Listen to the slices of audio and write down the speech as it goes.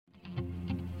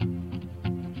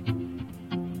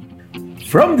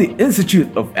From the Institute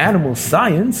of Animal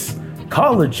Science,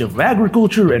 College of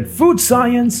Agriculture and Food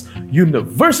Science,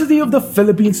 University of the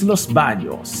Philippines, Los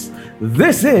Baños.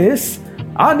 This is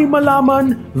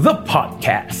Animalaman the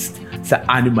Podcast. Sa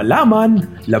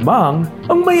Animalaman, lamang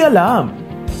ang may alam.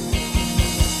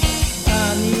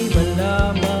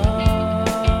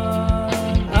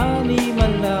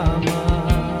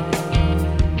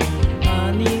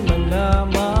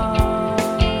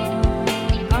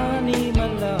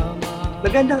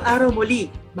 Magandang araw muli,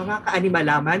 mga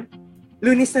ka-animalaman.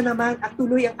 Lunes na naman at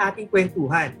tuloy ang ating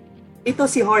kwentuhan. Ito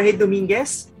si Jorge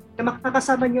Dominguez na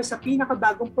makakasama niyo sa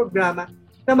pinakabagong programa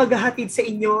na maghahatid sa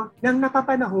inyo ng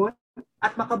napapanahon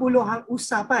at makabuluhang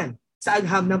usapan sa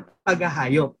agham ng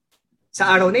paghahayop. Sa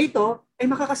araw na ito ay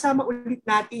makakasama ulit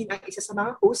natin ang isa sa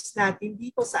mga hosts natin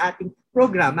dito sa ating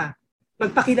programa.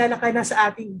 Magpakilala ka na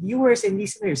sa ating viewers and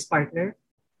listeners, partner.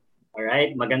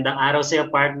 Alright, magandang araw sa iyo,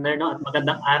 partner, no? At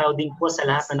magandang araw din po sa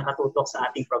lahat na nakatutok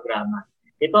sa ating programa.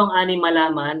 Ito ang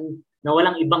Animalaman na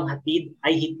walang ibang hatid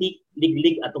ay hitik,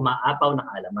 liglig at umaapaw na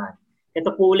kaalaman.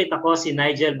 Ito po ulit ako, si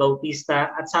Nigel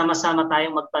Bautista, at sama-sama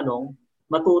tayong magtanong,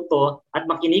 matuto at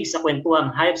makinig sa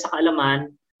kwentuhang hayop sa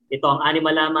kaalaman. Ito ang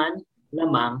Animalaman,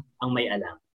 lamang ang may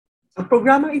alam. Ang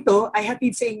programang ito ay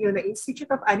hatid sa inyo ng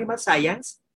Institute of Animal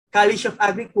Science, College of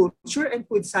Agriculture and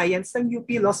Food Science ng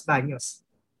UP Los Baños.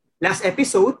 Last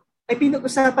episode ay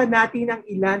pinag-usapan natin ang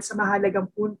ilan sa mahalagang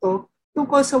punto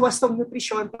tungkol sa wastong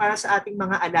nutrisyon para sa ating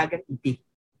mga alagang itik.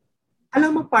 Alam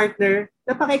mo, partner,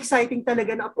 napaka-exciting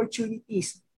talaga na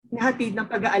opportunities na hatid ng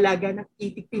pag-aalaga ng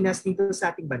itik Pinas dito sa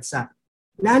ating bansa.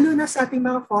 Lalo na sa ating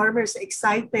mga farmers na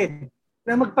excited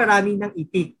na magparami ng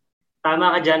itik.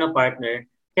 Tama ka dyan, partner.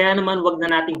 Kaya naman wag na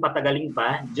nating patagalin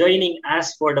pa. Joining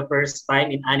us for the first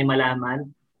time in Animalaman,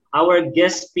 our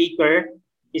guest speaker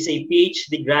is a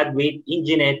PhD graduate in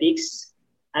genetics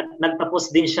at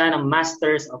nagtapos din siya ng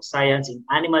Masters of Science in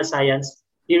Animal Science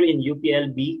here in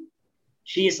UPLB.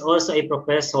 She is also a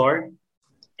professor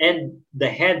and the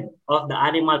head of the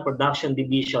Animal Production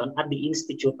Division at the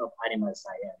Institute of Animal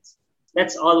Science.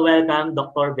 Let's all welcome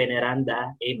Dr.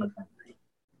 Veneranda A. Magpantay.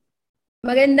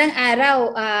 Magandang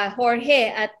araw,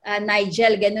 Jorge at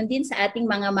Nigel. Ganon din sa ating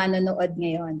mga manonood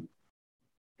ngayon.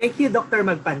 Thank you, Dr.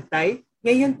 Magpantay.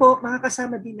 Ngayon po,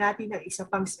 makakasama din natin ang isa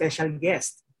pang special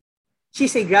guest.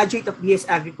 She's a graduate of BS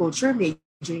Agriculture,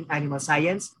 major in Animal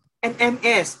Science, and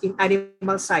MS in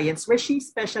Animal Science, where she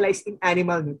specialized in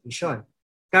animal nutrition.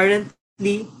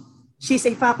 Currently, she's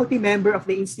a faculty member of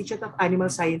the Institute of Animal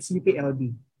Science,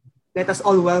 UPLB. Let us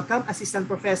all welcome Assistant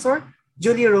Professor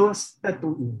Julie Rose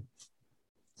Tatuin.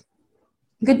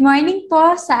 Good morning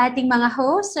po sa ating mga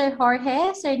hosts, Sir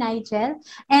Jorge, Sir Nigel,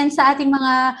 and sa ating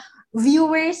mga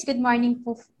viewers, good morning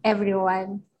po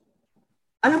everyone.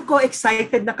 Alam ko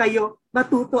excited na kayo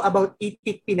matuto about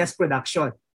itik Pinas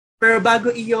production. Pero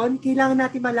bago iyon, kailangan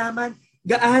natin malaman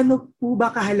gaano po ba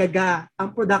kahalaga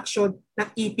ang production ng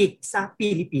itik sa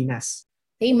Pilipinas.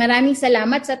 Okay, maraming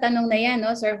salamat sa tanong na yan,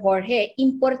 no, Sir Jorge.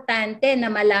 Importante na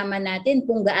malaman natin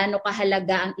kung gaano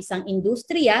kahalaga ang isang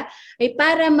industriya ay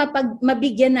para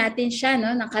mabigyan natin siya,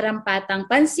 no, ng karampatang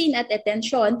pansin at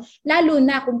atensyon, lalo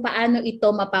na kung paano ito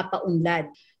mapapaunlad.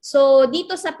 So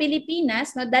dito sa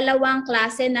Pilipinas, no, dalawang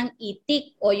klase ng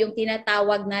itik o yung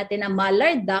tinatawag natin na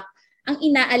mallard duck ang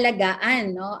inaalagaan,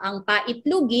 no, ang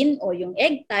paiplugin o yung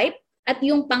egg type at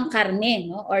yung pangkarne,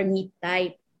 no, or meat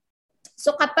type.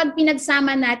 So kapag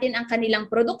pinagsama natin ang kanilang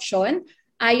produksyon,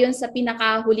 ayon sa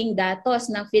pinakahuling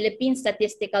datos ng Philippine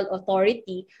Statistical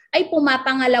Authority, ay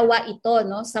pumapangalawa ito,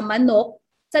 no, sa manok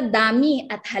sa dami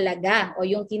at halaga o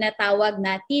yung tinatawag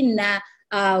natin na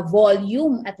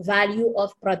volume at value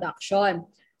of production.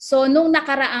 So nung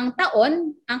nakaraang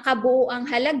taon, ang kabuuang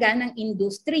halaga ng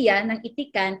industriya ng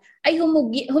itikan ay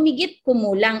humigit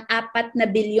kumulang 4 na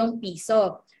bilyong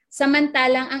piso.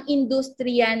 Samantalang ang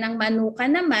industriya ng manuka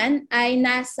naman ay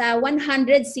nasa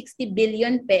 160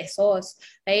 billion pesos.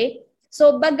 Okay?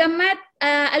 So bagamat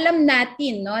alam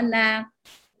natin, no, na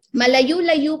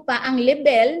malayo-layo pa ang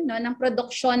level, no, ng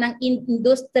produksyon ng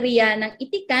industriya ng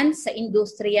itikan sa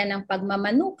industriya ng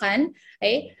pagmamanukan,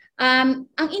 okay?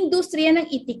 Ang industriya ng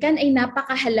itikan ay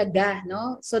napakahalaga,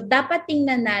 no? So dapat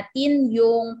tingnan natin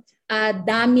yung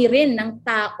dami rin ng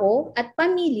tao at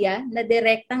pamilya na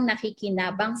direktang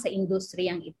nakikinabang sa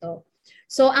industriyang ito.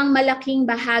 So ang malaking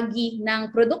bahagi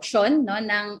ng produksyon, no,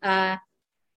 ng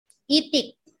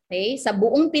itik, okay, sa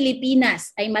buong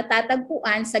Pilipinas ay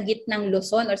matatagpuan sa gitnang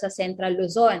Luzon or sa Central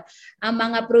Luzon. Ang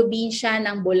mga probinsya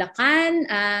ng Bulacan,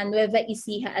 Nueva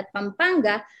Ecija at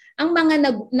Pampanga ang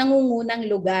mga nangungunang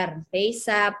lugar, okay,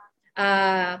 sa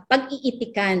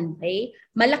pag-iitikan. Okay?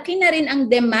 Malaki na rin ang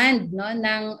demand no,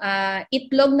 ng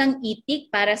itlog ng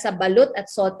itik para sa balut at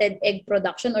salted egg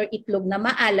production or itlog na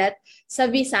maalat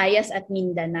sa Visayas at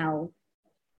Mindanao.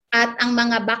 At ang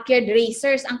mga backyard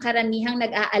racers ang karamihang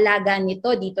nag-aalaga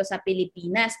nito dito sa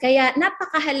Pilipinas. Kaya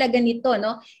napakahalaga nito,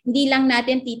 no? Hindi lang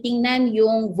natin titingnan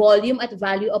yung volume at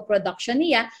value of production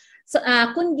niya,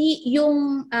 kundi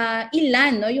yung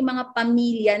ilan, no, yung mga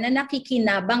pamilya na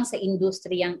nakikinabang sa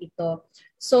industriyang ito.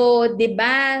 So, 'di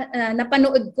ba,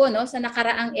 napanood ko no sa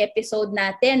nakaraang episode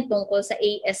natin tungkol sa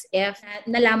ASF.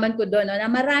 Nalaman ko doon no, na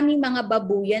maraming mga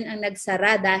babuyan ang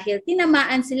nagsara dahil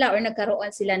tinamaan sila or nagkaroon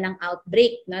sila ng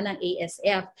outbreak no ng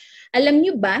ASF. Alam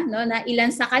niyo ba no na ilan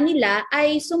sa kanila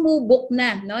ay sumubok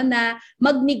na no na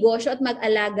magnegosyo at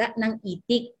mag-alaga ng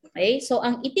itik. Okay? So,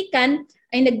 ang itikan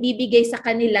ay nagbibigay sa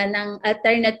kanila ng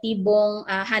alternatibong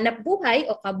hanap buhay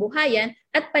o kabuhayan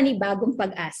at panibagong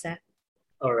pag-asa.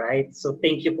 Alright. So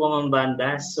thank you po, Ma'am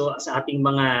Banda. So sa ating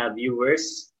mga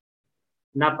viewers,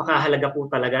 napakahalaga po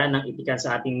talaga ng itikan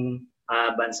sa ating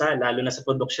bansa, lalo na sa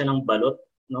produksyon ng balot,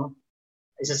 no?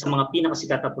 Isa sa mga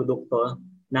pinakasikat na produkto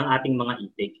ng ating mga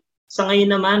itik. Sa ngayon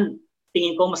naman,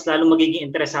 tingin ko mas lalo magiging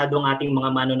interesado ang ating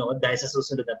mga manonood dahil sa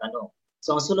susunod na tanong.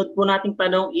 So ang sunod po nating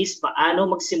tanong is paano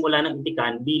magsimula ng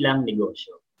itikan bilang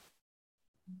negosyo?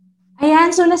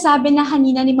 Ayan, so nasabi na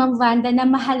kanina ni Ma'am Wanda na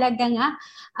mahalaga nga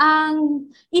ang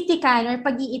itikan or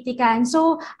pag-iitikan.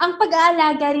 So, ang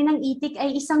pag-aalaga rin ng itik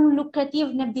ay isang lucrative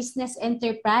na business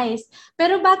enterprise.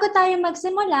 Pero bago tayo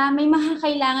magsimula, may mga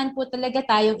kailangan po talaga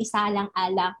tayong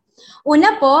isaalang-alang.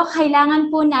 Una po,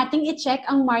 kailangan po nating i-check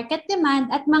ang market demand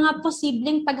at mga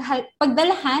posibleng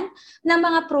pagdalahan ng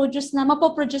mga produce na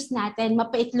mapoproduce natin,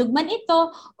 mapaitlog man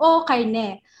ito o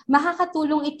karne.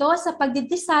 Makakatulong ito sa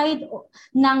pagde-decide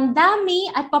ng dami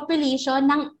at population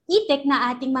ng itik na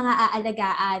ating mga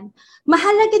aalagaan.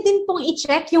 Mahalaga din pong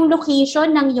i-check yung location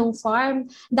ng yung farm.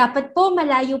 Dapat po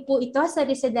malayo po ito sa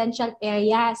residential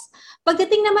areas.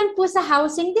 Pagdating naman po sa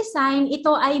housing design,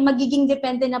 ito ay magiging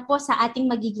depende na po sa ating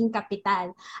magiging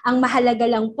kapital. Ang mahalaga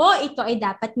lang po, ito ay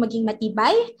dapat maging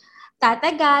matibay,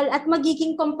 tatagal at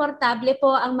magiging komportable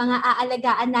po ang mga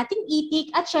aalagaan nating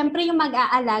itik at syempre yung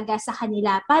mag-aalaga sa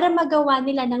kanila para magawa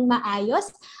nila ng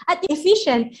maayos at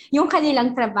efficient yung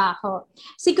kanilang trabaho.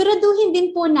 Siguraduhin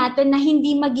din po natin na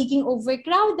hindi magiging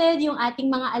overcrowded yung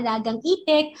ating mga alagang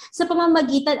itik sa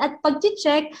pamamagitan at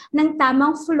pag-check ng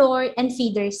tamang floor and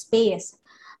feeder space.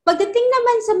 Pagdating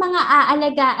naman sa mga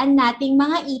aalagaan nating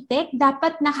mga itik,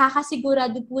 dapat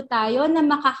nakakasigurado po tayo na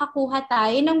makakakuha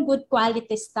tayo ng good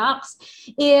quality stocks.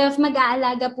 If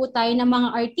mag-aalaga po tayo ng mga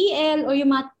RTL o yung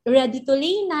mga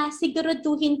ready-to-lay na,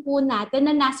 siguraduhin po natin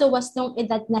na nasa wastong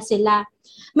edad na sila.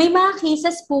 May mga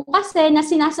cases po kasi na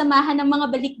sinasamahan ng mga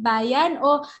balikbayan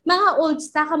o mga old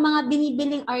stock ang mga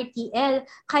binibiling RTL,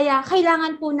 kaya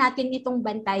kailangan po natin itong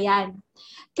bantayan.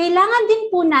 Kailangan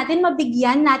din po natin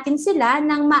mabigyan natin sila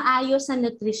ng maayos na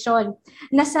nutrisyon.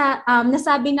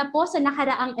 Nasabi na po sa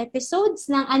nakaraang episodes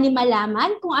ng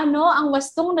Animalaman kung ano ang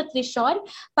wastong nutrisyon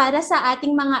para sa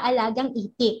ating mga alagang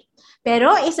itik.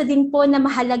 Pero isa din po na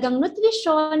mahalagang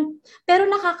nutrisyon, pero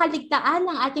nakakaligtaan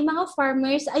ng ating mga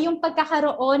farmers ay yung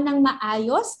pagkakaroon ng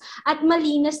maayos at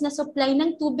malinis na supply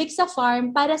ng tubig sa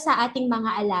farm para sa ating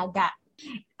mga alaga.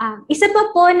 Isa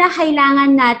pa po na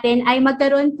kailangan natin ay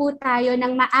magkaroon po tayo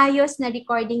ng maayos na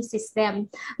recording system.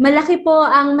 Malaki po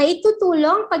ang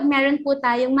maitutulong pag meron po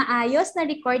tayong maayos na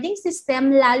recording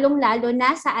system, lalong-lalo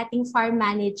na sa ating farm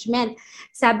management.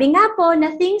 Sabi nga po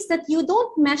na things that you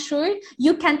don't measure,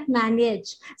 you can't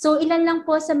manage. So ilan lang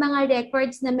po sa mga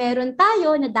records na meron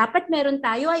tayo, na dapat meron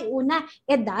tayo ay una,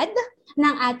 edad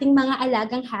ng ating mga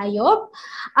alagang hayop,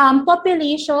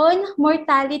 population,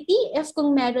 mortality, if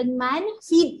kung meron man,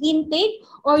 feed intake,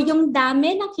 or yung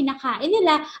dami ng kinakain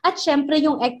nila, at syempre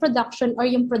yung egg production or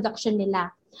yung production nila.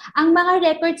 Ang mga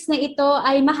records na ito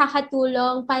ay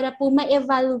makakatulong para po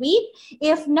ma-evaluate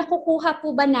if nakukuha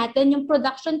po ba natin yung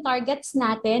production targets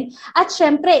natin, at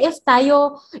syempre if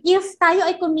tayo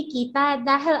ay kumikita,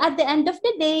 dahil at the end of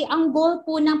the day, ang goal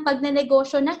po ng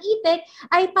pagnenegosyo ng itik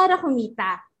ay para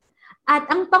kumita. At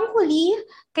ang panghuli,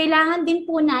 kailangan din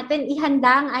po natin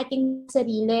ihanda ang ating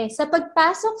sarili. Sa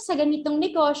pagpasok sa ganitong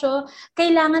negosyo,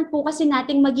 kailangan po kasi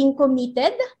nating maging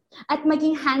committed at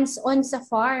maging hands-on sa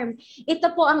farm.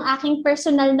 Ito po ang aking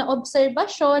personal na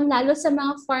obserbasyon, lalo sa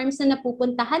mga farms na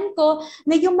napupuntahan ko,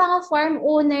 na yung mga farm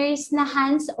owners na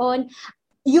hands-on,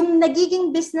 yung nagiging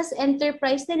business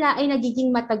enterprise nila ay nagiging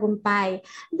matagumpay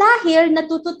dahil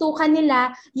natututukan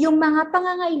nila yung mga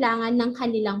pangangailangan ng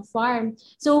kanilang farm.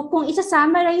 So kung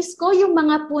isa-summarize ko yung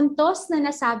mga puntos na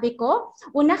nasabi ko,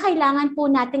 una, kailangan po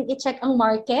nating i-check ang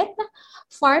market,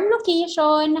 farm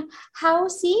location,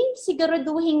 housing,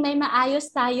 siguraduhin may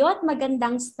maayos tayo at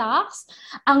magandang stocks.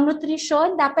 Ang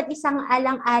nutrisyon, dapat isang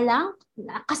alang-alang,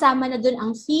 kasama na dun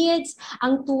ang feeds,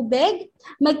 ang tubig,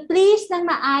 mag-place ng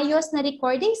maayos na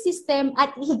recording system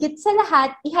at higit sa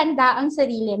lahat, ihanda ang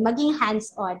sarili, maging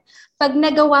hands-on. Pag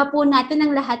nagawa po natin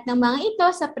ang lahat ng mga ito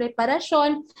sa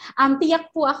preparasyon, tiyak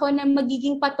po ako na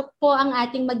magiging patok po ang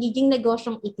ating magiging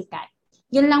negosyong itikan.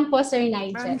 Yun lang po, Sir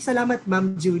Nigel. Maraming salamat,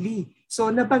 Ma'am Julie. So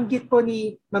nabanggit po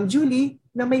ni Ma'am Julie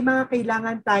na may mga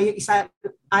kailangan tayo isa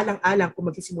alang-alang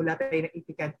kung magsisimula tayo ng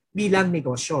itikan bilang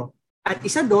negosyo. At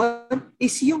isa doon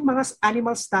is yung mga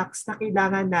animal stocks na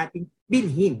kailangan nating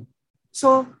bilhin.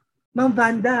 So, Ma'am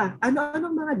Vanda,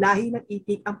 ano-anong mga lahi ng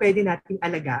itik ang pwede nating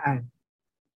alagaan?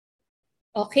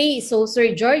 Okay, so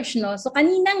Sir George, no. So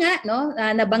kanina nga, no,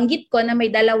 nabanggit ko na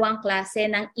may dalawang klase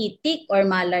ng itik or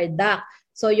mallard duck.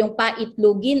 So yung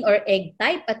paitlugin or egg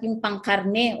type at yung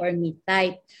pangkarne or meat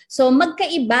type. So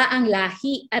magkaiba ang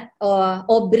lahi at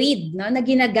o breed, no, na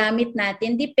ginagamit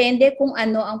natin depende kung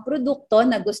ano ang produkto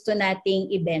na gusto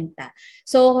nating ibenta.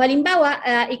 So halimbawa,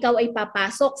 ikaw ay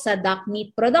papasok sa duck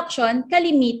meat production,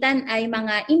 kalimitan ay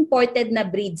mga imported na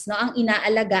breeds, no, ang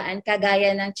inaalagaan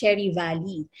kagaya ng Cherry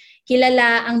Valley.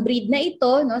 Kilala ang breed na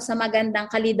ito, no, sa magandang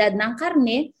kalidad ng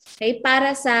karne, okay,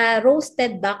 para sa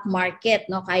roasted duck market,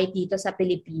 no, kahit dito sa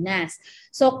Pilipinas.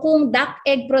 So kung duck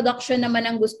egg production naman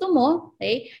ang gusto mo,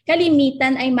 okay,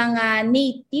 kalimitan ay mga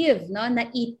native, no,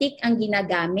 na itik ang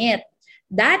ginagamit.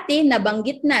 Dati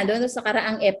nabanggit na doon sa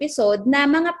karaang episode na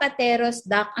mga pateros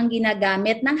duck ang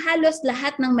ginagamit ng halos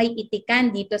lahat ng may itikan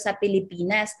dito sa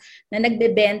Pilipinas na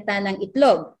nagbebenta ng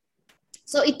itlog.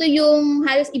 So ito yung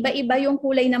halos iba-iba yung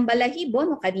kulay ng balahibo,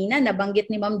 no, kanina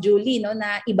nabanggit ni Ma'am Julie, no,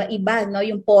 na iba-iba, no,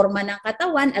 yung forma ng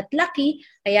katawan at laki,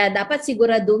 kaya dapat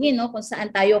siguraduhin, no, kung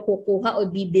saan tayo kukuha o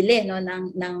bibili, no,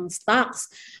 ng stocks.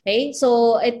 Okay?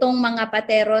 So itong mga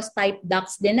pateros type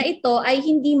ducks din na ito ay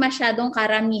hindi masyadong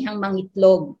karamihang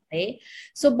mangitlog. Okay?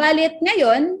 So balit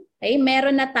ngayon, okay,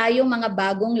 meron na tayong mga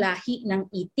bagong lahi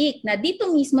ng itik na dito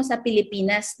mismo sa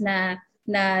Pilipinas na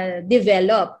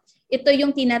develop. Ito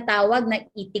yung tinatawag na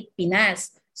itik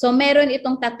Pinas. So meron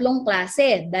itong tatlong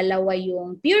klase. Dalawa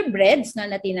yung purebreds, no,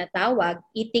 na tinatawag,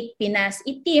 itik Pinas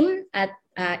itim at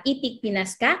itik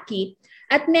Pinas kaki.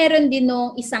 At meron din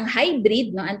nung isang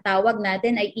hybrid, no, ang tawag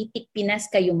natin ay itik Pinas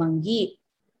kayumanggi.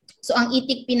 So ang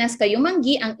itik Pinas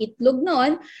kayumanggi, ang itlog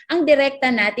noon, ang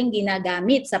direkta nating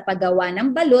ginagamit sa paggawa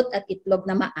ng balot at itlog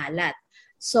na maalat.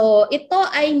 So ito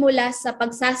ay mula sa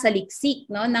pagsasaliksik,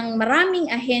 no, ng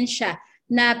maraming ahensya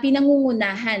na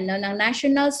pinangungunahan, no, ng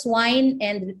National Swine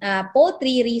and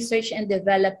Poultry Research and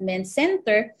Development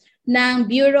Center ng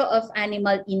Bureau of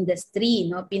Animal Industry.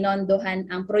 No?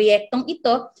 Pinondohan ang proyektong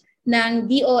ito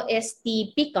ng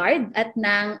DOST PICARD at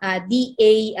ng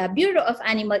DA Bureau of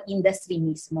Animal Industry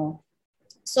mismo.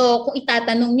 So kung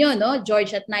itatanong nyo, no,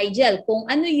 George at Nigel, kung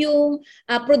ano yung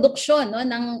produksyon, no,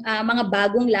 ng mga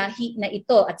bagong lahi na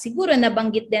ito, at siguro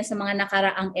nabanggit din sa mga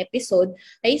nakaraang episode,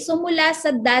 ay sumula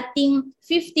sa dating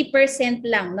 50%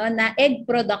 lang, no, na egg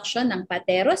production ng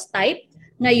pateros type,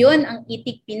 ngayon ang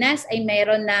itik Pinas ay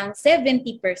mayroon ng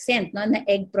 70%, no, na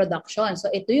egg production. So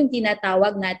ito yung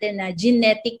tinatawag natin na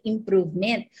genetic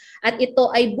improvement. At ito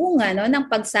ay bunga, no, ng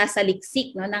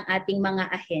pagsasaliksik, no, ng ating mga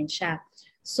ahensya.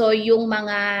 So yung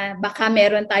mga, baka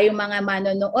meron tayong mga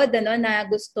manonood, ano, na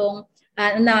gustong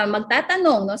na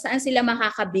magtatanong, no, saan sila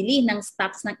makakabili ng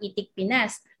stocks ng itik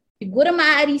Pinas. Siguro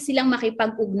maaari silang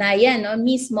makipag-ugnayan, no,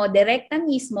 mismo, direkta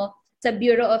mismo sa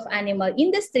Bureau of Animal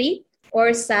Industry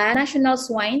or sa National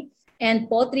Swine and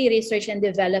Poultry Research and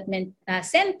Development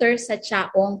Center sa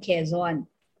Chaong, Quezon.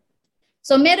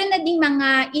 So meron na ding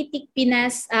mga itik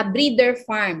Pinas breeder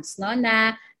farms, no,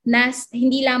 na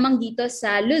hindi lamang dito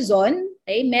sa Luzon,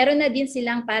 okay, meron na din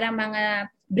silang para mga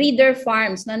breeder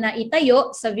farms, no, na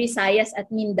itayo sa Visayas at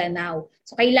Mindanao.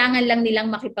 So kailangan lang nilang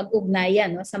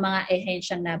makipag-ugnayan, no, sa mga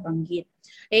ehensyang nabanggit.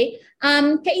 Okay?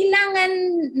 Kailangan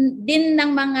din ng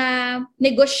mga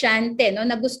negosyante, no,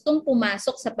 na gustong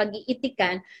pumasok sa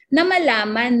pag-iitikan na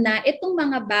malaman na itong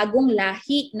mga bagong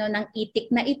lahi, no, ng itik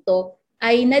na ito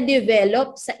ay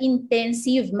na-develop sa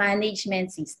intensive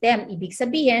management system. Ibig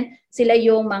sabihin, sila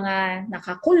yung mga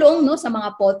nakakulong, no, sa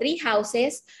mga poultry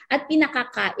houses at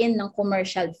pinakakain ng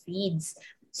commercial feeds.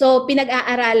 So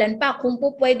pinag-aaralan pa kung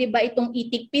po pwede ba itong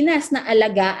itik Pinas na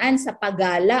alagaan sa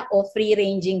pagala o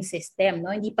free-ranging system.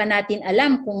 No? Hindi pa natin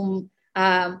alam kung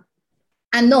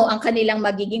ano ang kanilang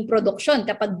magiging produksyon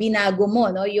kapag binago mo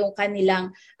yung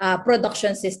kanilang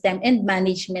production system and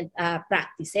management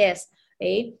practices.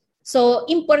 Okay? So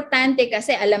importante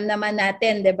kasi alam naman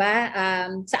natin, 'di ba,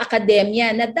 sa akademya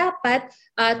na dapat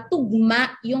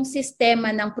tugma yung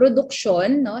sistema ng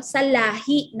produksyon sa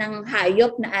lahi ng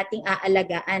hayop na ating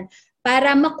aalagaan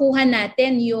para makuha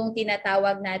natin yung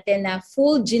tinatawag natin na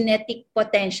full genetic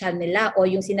potential nila o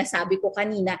yung sinasabi ko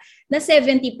kanina na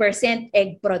 70%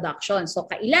 egg production. So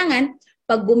kailangan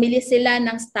pag bumili sila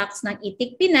ng stocks ng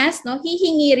Itik Pinas,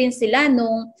 hihingi rin sila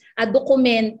nung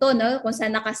dokumento kung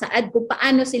saan nakasaad kung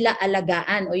paano sila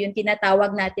alagaan o yung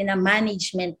tinatawag natin na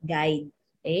management guide.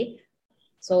 Okay?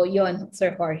 So yun,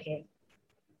 Sir Jorge.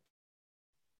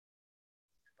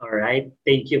 Alright,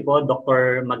 thank you po,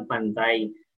 Dr. Magpantay.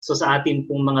 So sa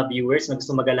ating pong mga viewers na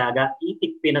gusto mag-alaga,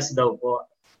 Itik Pinas daw po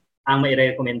ang may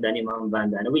rekomenda ni Ma'am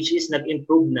Vanda, which is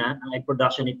nag-improve na ang egg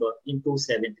production nito into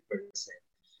 70%.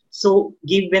 So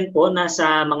given po na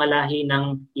sa mga lahi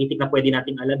ng itik na pwede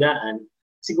nating alagaan,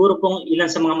 siguro pong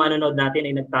ilan sa mga manonood natin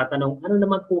ay nagtatanong, ano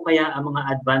naman po kaya ang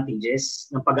mga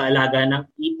advantages ng pag-aalaga ng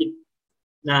itik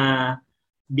na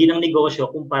bilang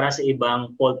negosyo kumpara sa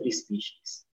ibang poultry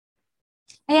species?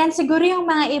 Ayan, siguro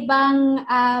yung mga ibang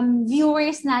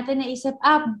viewers natin na isip,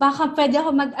 baka pwede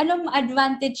ako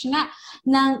advantage nga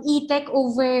ng itik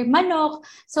over manok.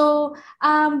 So,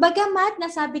 bagamat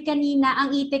nasabi kanina,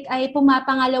 ang itik ay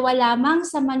pumapangalawa lamang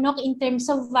sa manok in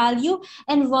terms of value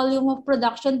and volume of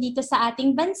production dito sa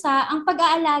ating bansa, ang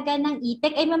pag-aalaga ng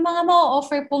itik ay may mga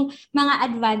ma-offer pong mga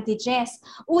advantages.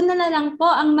 Una na lang po,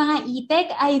 ang mga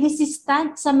itik ay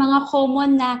resistant sa mga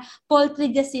common na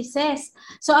poultry diseases.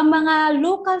 So, ang mga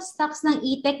local stocks ng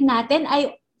itik natin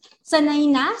ay sanay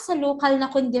na sa local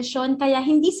na kondisyon kaya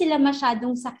hindi sila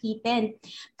masyadong sakitin.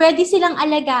 Pwede silang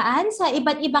alagaan sa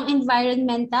iba't ibang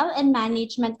environmental and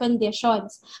management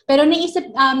conditions. Pero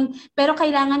pero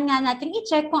kailangan nga nating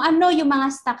i-check kung ano yung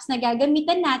mga stocks na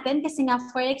gagamitan natin kasi nga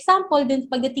for example, dun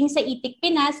pagdating sa Itik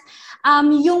Pinas,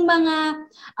 yung mga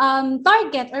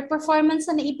target or performance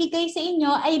na naibigay sa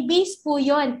inyo ay based po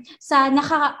yon sa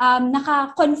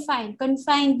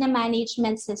confined na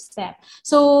management system.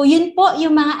 So yun po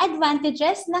yung mga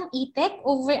advantages ng itik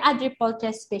over other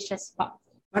poultry species po.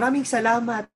 Maraming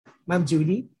salamat, Ma'am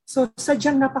Julie. So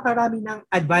sadyang napakarami ng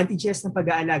advantages ng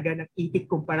pag-aalaga ng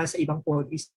itik kumpara sa ibang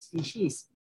poultry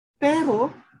species.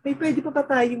 Pero may pwede pa ba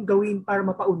tayong gawin para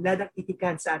mapaunlad ang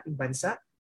itikan sa ating bansa?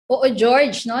 Oo,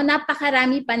 George,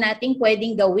 napakarami pa nating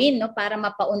pwedeng gawin para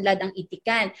mapaunlad ang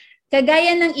itikan.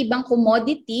 Kagaya ng ibang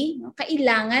commodity,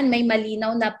 kailangan may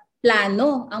malinaw na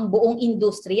plano ang buong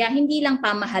industriya, hindi lang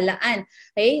pamahalaan.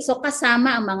 Okay? So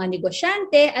kasama ang mga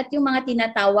negosyante at yung mga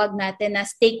tinatawag natin na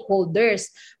stakeholders.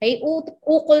 Okay?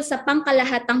 Ukol sa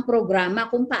pangkalahatang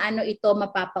programa kung paano ito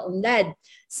mapapaunlad.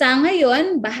 Sa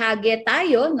ngayon, bahagi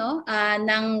tayo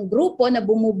ng grupo na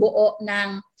bumubuo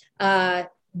ng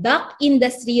Duck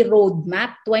Industry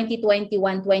Roadmap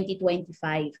 2021-2025.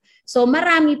 So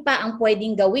marami pa ang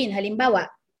pwedeng gawin. Halimbawa,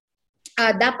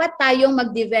 dapat tayong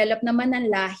mag-develop naman ng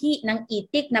lahi ng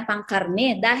itik na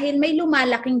pangkarne dahil may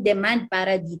lumalaking demand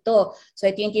para dito. So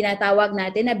ito yung tinatawag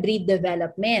natin na breed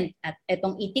development. At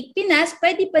itong Itik Pinas,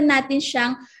 pwede pa natin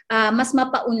siyang mas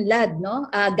mapaunlad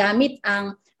gamit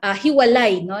ang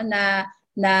hiwalay na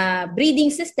breeding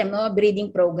system,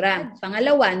 breeding program.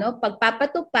 Pangalawa,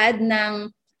 pagpapatupad ng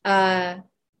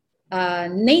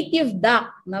native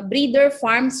duck breeder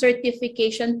farm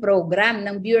certification program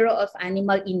ng Bureau of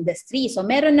Animal Industry. So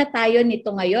meron na tayo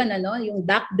nito ngayon, yung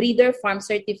duck breeder farm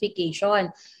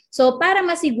certification. So para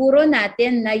masiguro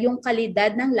natin na yung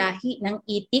kalidad ng lahi ng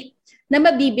itik na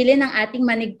mabibili ng ating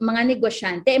mga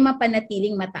negosyante ay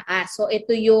mapanatiling mataas. So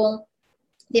ito yung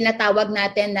tinatawag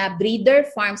natin na Breeder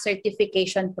Farm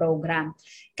Certification Program.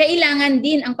 Kailangan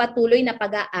din ang patuloy na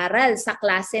pag-aaral sa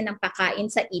klase ng pagkain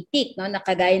sa itik, na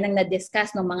kagaya ng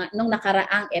na-discuss nung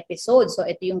nakaraang episode. So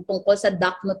ito yung tungkol sa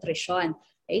duck nutrition.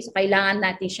 Okay? So kailangan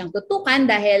natin siyang tutukan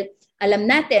dahil alam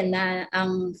natin na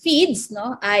ang feeds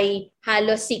ay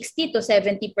halos 60 to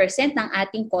 70% ng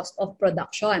ating cost of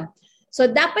production. So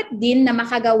dapat din na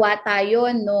makagawa tayo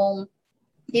nung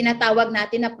tinatawag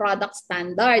natin na product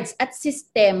standards at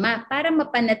sistema para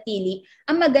mapanatili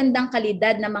ang magandang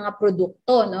kalidad ng mga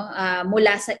produkto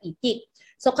mula sa itik.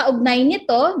 So kaugnay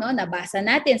nito, nabasa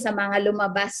natin sa mga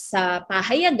lumabas sa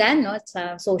pahayagan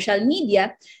sa social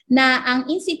media na ang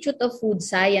Institute of Food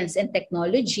Science and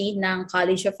Technology ng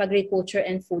College of Agriculture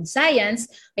and Food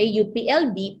Science ay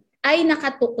UPLB ay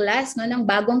nakatuklas ng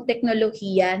bagong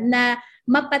teknolohiya na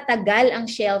mapatagal ang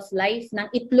shelf life ng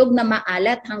itlog na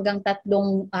maalat hanggang 3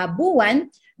 buwan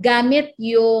gamit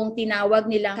yung tinawag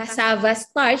nilang cassava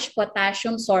starch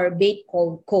potassium sorbate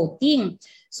coating.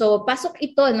 So pasok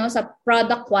ito sa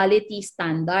product quality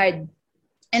standard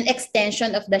and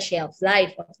extension of the shelf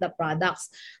life of the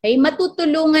products. Okay,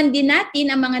 matutulungan din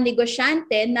natin ang mga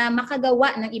negosyante na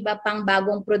makagawa ng iba pang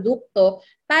bagong produkto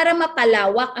para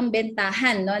mapalawak ang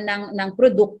bentahan ng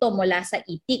produkto mula sa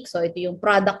itik. So ito yung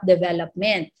product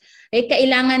development. Okay,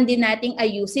 kailangan din nating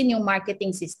ayusin yung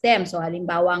marketing system. So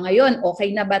halimbawa ngayon,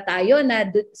 okay na ba tayo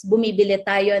na bumibili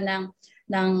tayo ng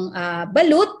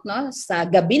balut sa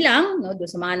gabi lang, doon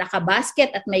sa mga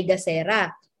nakabasket at may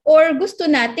gasera? Or gusto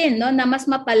natin na mas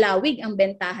mapalawig ang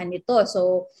bentahan nito.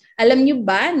 So alam niyo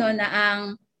ba na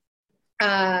ang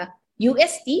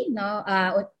UST,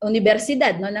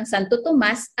 Universidad ng Santo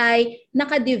Tomas ay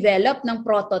nakadevelop ng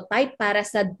prototype para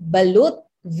sa balut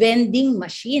vending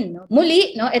machine.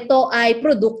 Muli, ito ay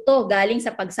produkto galing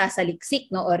sa pagsasaliksik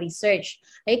o research.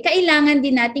 Kailangan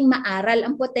din nating maaral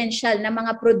ang potensyal ng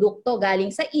mga produkto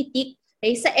galing sa itik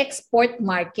sa export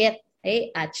market.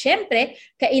 At syempre,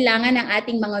 kailangan ng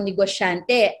ating mga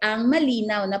negosyante ang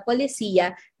malinaw na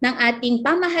polisiya ng ating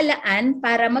pamahalaan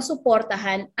para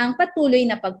masuportahan ang patuloy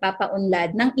na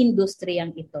pagpapaunlad ng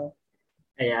industriyang ito.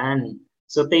 Ayan.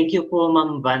 So thank you po,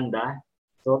 Ma'am Vanda.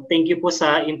 So thank you po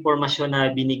sa impormasyon na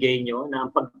binigay nyo na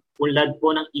ang pag-unlad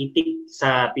po ng itik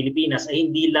sa Pilipinas ay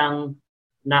hindi lang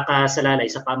nakasalalay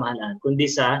sa pamahalaan, kundi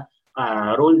sa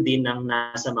role din ng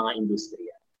nasa mga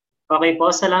industriya. Okay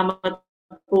po, salamat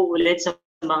po ulit sa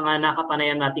mga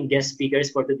nakapanayan nating guest speakers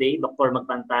for today, Dr.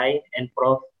 Magpantay and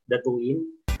Prof. Datuin.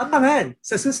 Abangan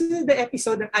sa susunod na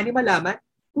episode ng Animalaman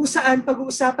kung saan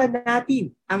pag-uusapan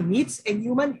natin ang myths and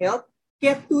human health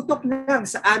kaya tutok lang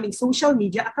sa aming social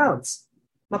media accounts.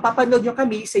 Mapapanood nyo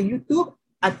kami sa YouTube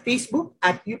at Facebook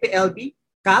at UPLB,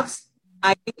 CAPS,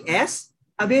 IAS.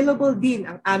 Available din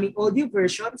ang aming audio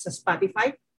version sa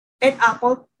Spotify and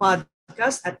Apple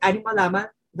Podcast at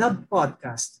Animalaman The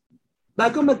Podcast.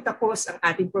 Bago magtapos ang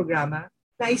ating programa,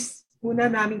 nais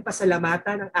muna naming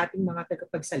pasalamatan ang ating mga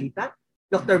tagapagsalita,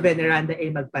 Dr. Veneranda A.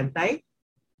 Magpantay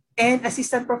and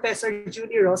Assistant Professor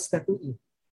Julie Ross Datuin.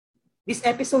 This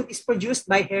episode is produced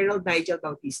by Harold Nigel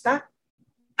Bautista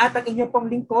at ang inyong pong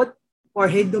lingkod,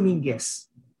 Jorge Dominguez.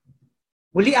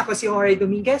 Muli ako si Jorge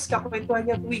Dominguez, kakwentuhan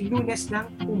niyo tuwing Lunes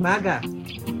ng umaga.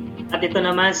 At ito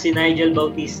naman si Nigel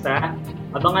Bautista.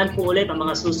 Abangan po ulit ang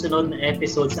mga susunod na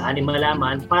episode sa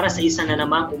Animalaman para sa isa na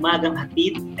namang umagang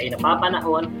hatid ay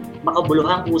napapanahon,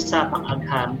 makabuluhang usapang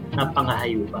agham na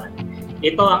pangahayupan.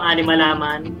 Ito ang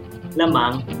Animalaman,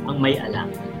 lamang ang may alam.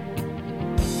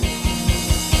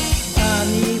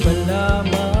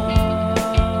 Animalaman,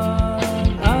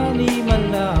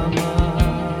 Animalaman,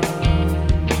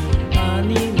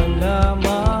 Animalaman,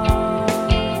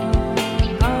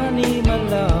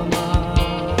 Animalaman.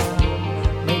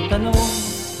 May tanong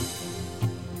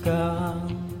kang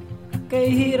kay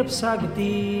hirap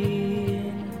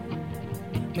sagutin,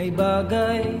 may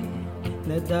bagay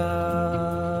na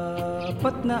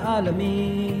dapat na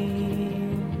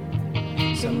alamin.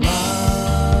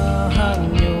 Samahan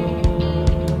niyo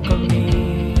kami,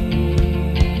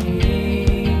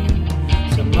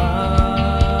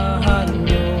 samahan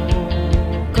niyo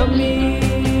kami.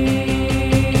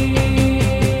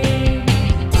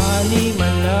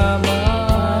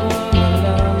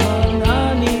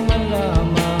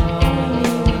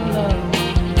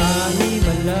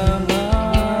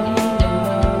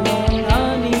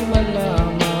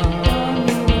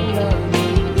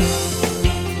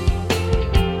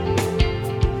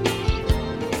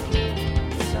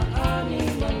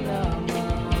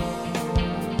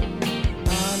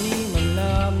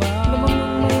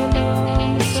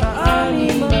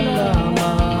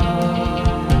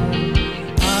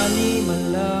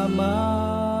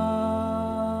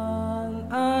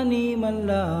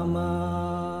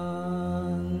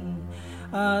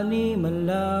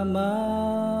 Animalaman,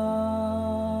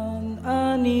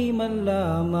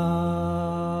 Animalaman.